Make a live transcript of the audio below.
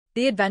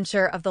The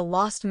adventure of the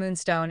Lost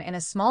Moonstone in a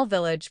small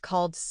village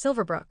called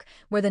Silverbrook,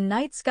 where the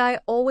night sky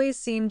always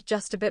seemed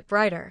just a bit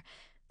brighter.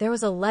 There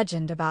was a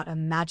legend about a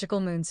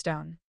magical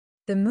moonstone.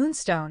 The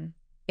moonstone,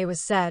 it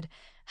was said,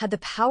 had the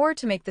power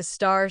to make the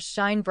stars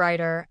shine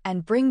brighter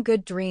and bring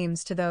good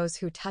dreams to those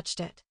who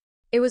touched it.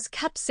 It was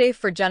kept safe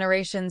for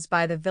generations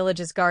by the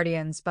village's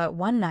guardians, but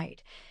one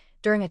night,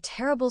 during a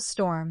terrible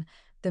storm,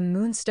 the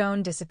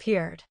moonstone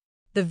disappeared.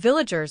 The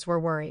villagers were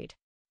worried.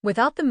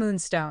 Without the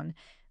moonstone,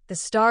 the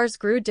stars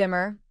grew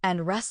dimmer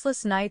and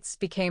restless nights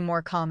became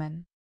more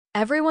common.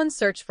 Everyone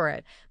searched for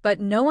it, but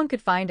no one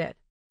could find it.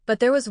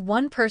 But there was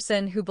one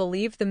person who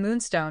believed the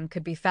moonstone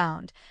could be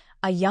found,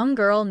 a young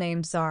girl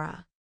named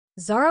Zara.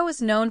 Zara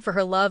was known for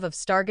her love of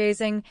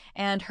stargazing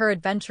and her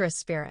adventurous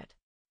spirit.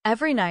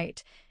 Every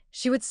night,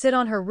 she would sit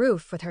on her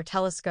roof with her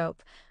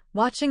telescope,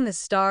 watching the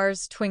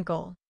stars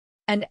twinkle.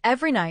 And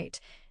every night,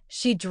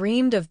 she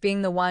dreamed of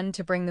being the one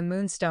to bring the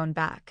moonstone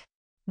back.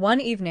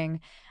 One evening,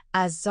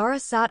 as Zara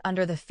sat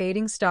under the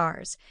fading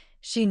stars,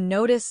 she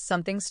noticed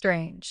something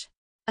strange.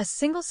 A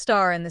single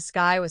star in the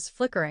sky was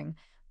flickering,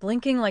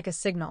 blinking like a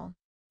signal.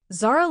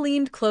 Zara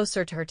leaned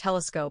closer to her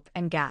telescope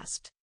and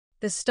gasped.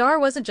 The star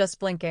wasn't just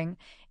blinking,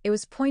 it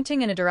was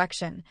pointing in a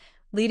direction,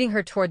 leading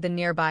her toward the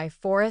nearby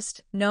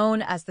forest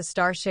known as the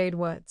Starshade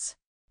Woods.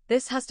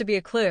 "This has to be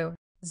a clue,"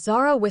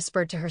 Zara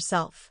whispered to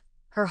herself,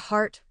 her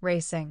heart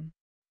racing.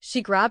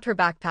 She grabbed her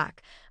backpack,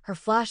 her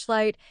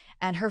flashlight,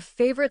 and her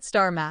favorite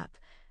star map,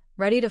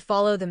 ready to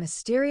follow the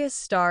mysterious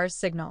star's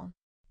signal.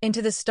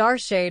 Into the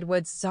Starshade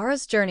Woods,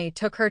 Zara's journey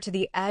took her to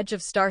the edge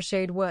of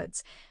Starshade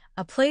Woods,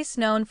 a place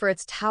known for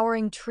its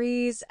towering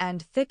trees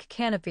and thick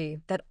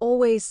canopy that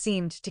always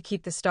seemed to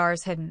keep the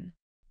stars hidden.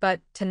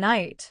 But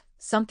tonight,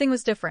 something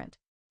was different.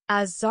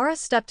 As Zara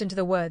stepped into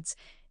the woods,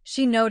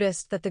 she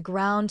noticed that the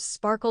ground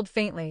sparkled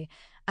faintly,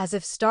 as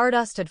if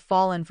stardust had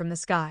fallen from the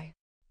sky.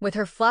 With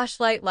her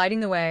flashlight lighting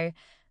the way,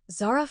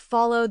 Zara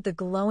followed the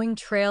glowing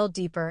trail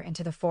deeper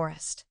into the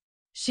forest.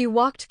 She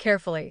walked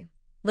carefully,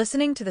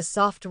 listening to the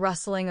soft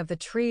rustling of the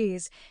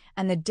trees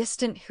and the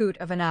distant hoot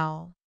of an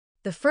owl.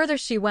 The further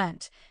she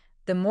went,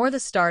 the more the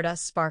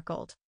stardust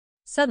sparkled.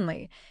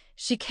 Suddenly,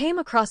 she came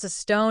across a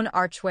stone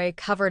archway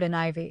covered in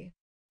ivy.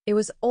 It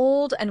was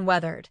old and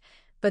weathered,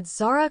 but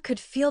Zara could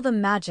feel the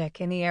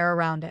magic in the air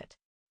around it.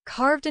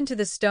 Carved into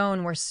the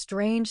stone were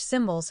strange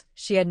symbols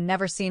she had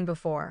never seen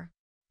before.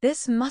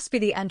 "This must be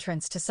the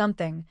entrance to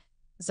something,"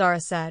 Zara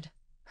said,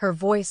 her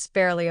voice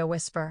barely a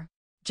whisper.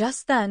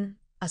 Just then,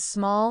 a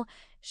small,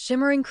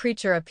 shimmering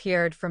creature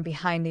appeared from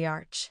behind the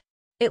arch.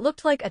 It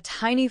looked like a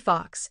tiny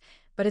fox,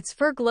 but its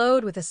fur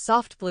glowed with a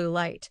soft blue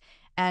light,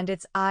 and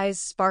its eyes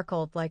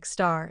sparkled like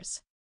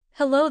stars.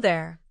 "Hello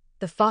there,"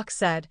 the fox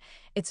said,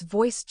 its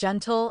voice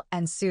gentle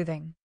and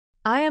soothing.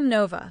 "I am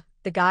Nova,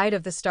 the guide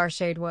of the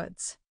Starshade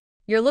Woods.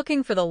 You're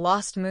looking for the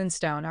Lost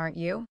Moonstone, aren't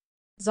you?"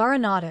 Zara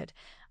nodded,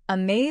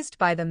 amazed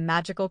by the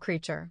magical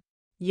creature.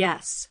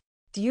 "Yes."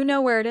 "Do you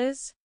know where it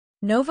is?"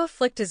 Nova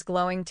flicked his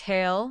glowing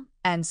tail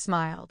and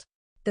smiled.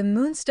 "The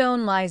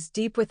moonstone lies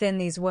deep within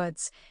these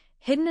woods,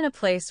 hidden in a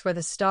place where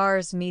the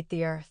stars meet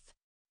the earth.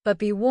 But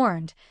be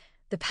warned,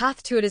 the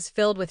path to it is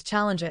filled with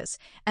challenges,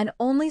 and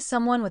only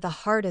someone with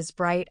a heart as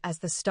bright as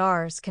the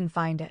stars can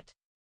find it."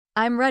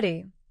 "I'm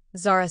ready,"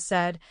 Zara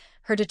said,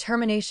 her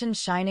determination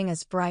shining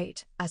as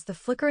bright as the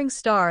flickering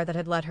star that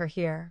had led her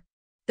here.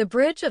 The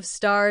bridge of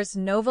stars,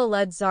 Nova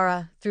led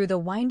Zara through the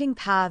winding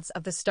paths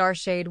of the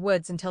Starshade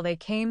Woods until they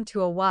came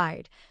to a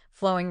wide,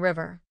 flowing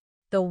river.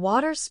 The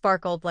water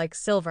sparkled like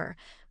silver,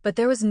 but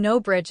there was no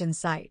bridge in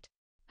sight.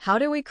 "How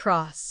do we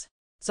cross?"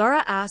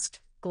 Zara asked,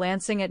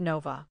 glancing at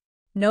Nova.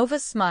 Nova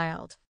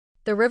smiled.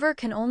 "The river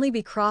can only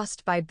be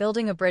crossed by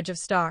building a bridge of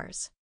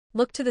stars.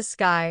 Look to the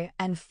sky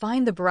and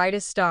find the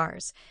brightest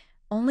stars.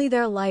 Only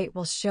their light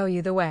will show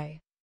you the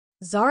way."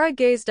 Zara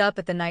gazed up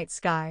at the night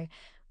sky,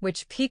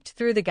 which peeked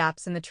through the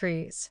gaps in the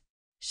trees.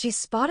 She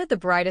spotted the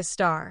brightest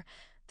star,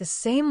 the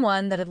same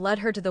one that had led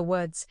her to the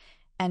woods,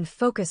 and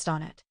focused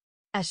on it.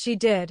 As she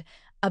did,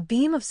 a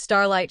beam of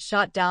starlight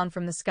shot down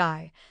from the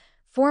sky,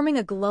 forming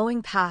a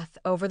glowing path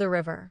over the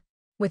river.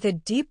 With a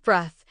deep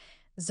breath,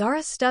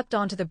 Zara stepped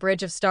onto the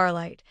bridge of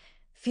starlight,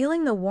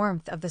 feeling the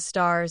warmth of the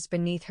stars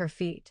beneath her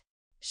feet.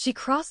 She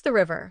crossed the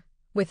river,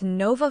 with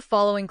Nova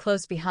following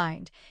close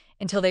behind,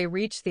 until they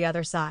reached the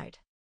other side.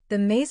 The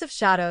maze of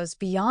shadows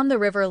beyond the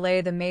river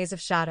lay the maze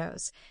of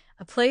shadows,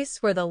 a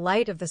place where the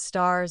light of the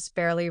stars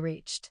barely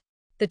reached.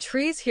 The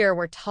trees here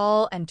were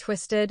tall and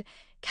twisted,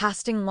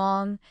 casting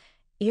long,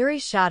 eerie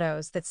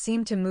shadows that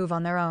seemed to move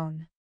on their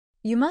own.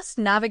 "You must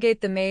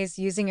navigate the maze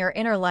using your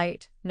inner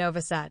light,"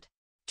 Nova said.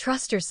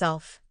 "Trust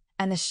yourself,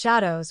 and the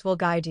shadows will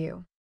guide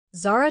you."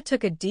 Zara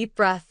took a deep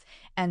breath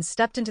and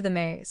stepped into the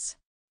maze.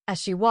 As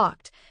she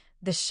walked,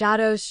 the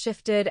shadows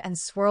shifted and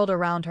swirled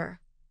around her,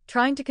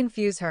 trying to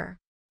confuse her.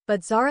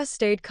 But Zara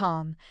stayed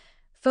calm,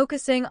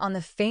 focusing on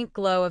the faint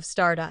glow of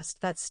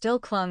stardust that still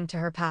clung to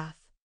her path.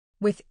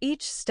 With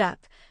each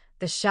step,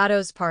 the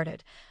shadows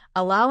parted,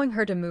 allowing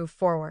her to move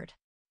forward.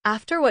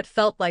 After what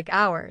felt like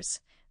hours,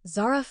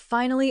 Zara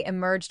finally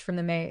emerged from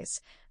the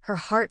maze, her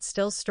heart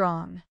still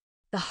strong.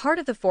 The heart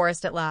of the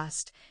forest at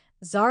last.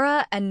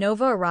 Zara and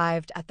Nova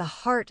arrived at the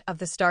heart of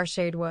the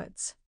Starshade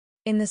Woods.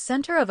 In the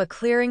center of a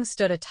clearing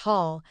stood a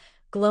tall,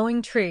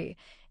 glowing tree,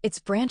 its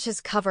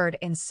branches covered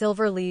in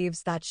silver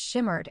leaves that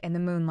shimmered in the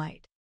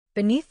moonlight.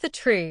 Beneath the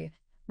tree,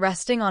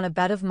 resting on a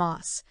bed of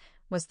moss,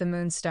 was the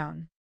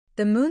Moonstone.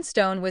 The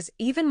Moonstone was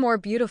even more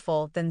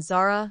beautiful than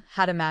Zara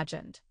had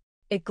imagined.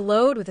 It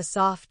glowed with a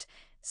soft,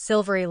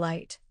 silvery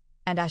light,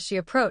 and as she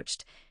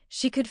approached,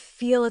 she could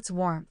feel its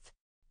warmth.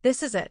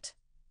 "This is it,"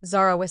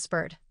 Zara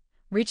whispered,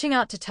 reaching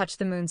out to touch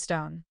the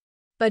Moonstone.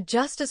 But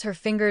just as her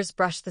fingers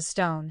brushed the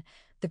stone,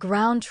 the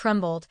ground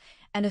trembled,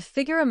 and a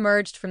figure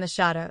emerged from the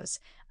shadows,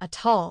 a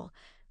tall,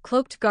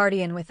 cloaked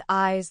guardian with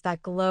eyes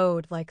that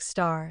glowed like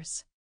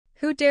stars.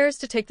 "Who dares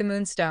to take the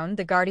Moonstone?"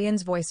 the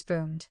guardian's voice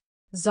boomed.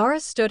 Zara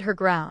stood her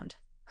ground,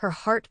 her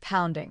heart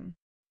pounding.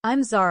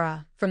 "I'm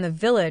Zara, from the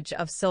village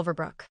of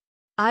Silverbrook.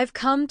 I've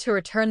come to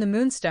return the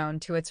Moonstone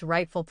to its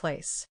rightful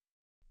place."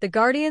 The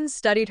guardian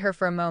studied her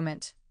for a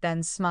moment,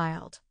 then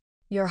smiled.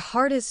 "Your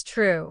heart is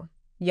true,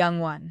 young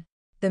one.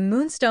 The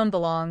Moonstone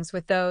belongs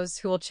with those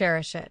who will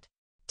cherish it.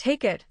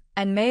 Take it,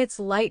 and may its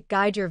light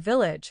guide your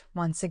village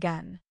once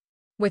again."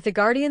 With the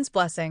guardian's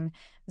blessing,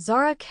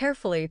 Zara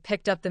carefully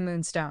picked up the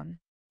Moonstone.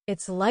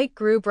 Its light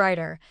grew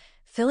brighter,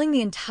 filling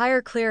the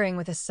entire clearing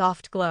with a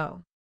soft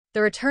glow.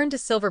 The return to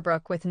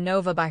Silverbrook with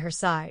Nova by her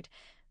side,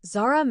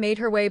 Zara made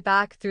her way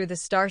back through the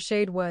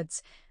Starshade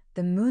Woods,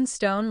 the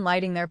Moonstone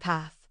lighting their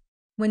path.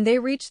 When they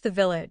reached the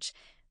village,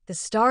 the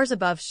stars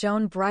above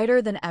shone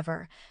brighter than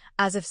ever,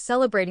 as if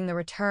celebrating the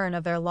return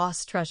of their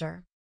lost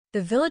treasure.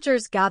 The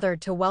villagers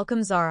gathered to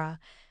welcome Zara,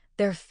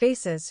 their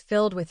faces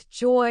filled with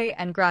joy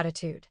and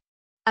gratitude.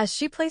 As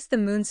she placed the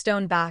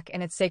Moonstone back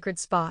in its sacred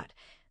spot,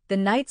 the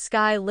night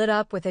sky lit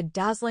up with a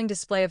dazzling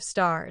display of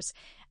stars,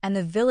 and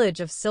the village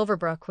of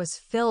Silverbrook was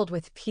filled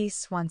with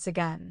peace once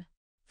again.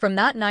 From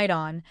that night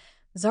on,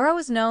 Zara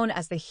was known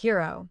as the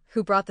hero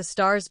who brought the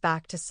stars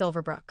back to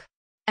Silverbrook.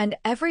 And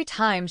every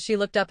time she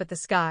looked up at the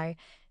sky,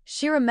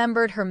 she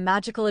remembered her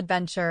magical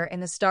adventure in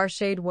the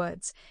Starshade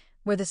Woods,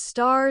 where the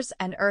stars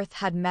and Earth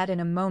had met in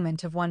a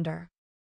moment of wonder.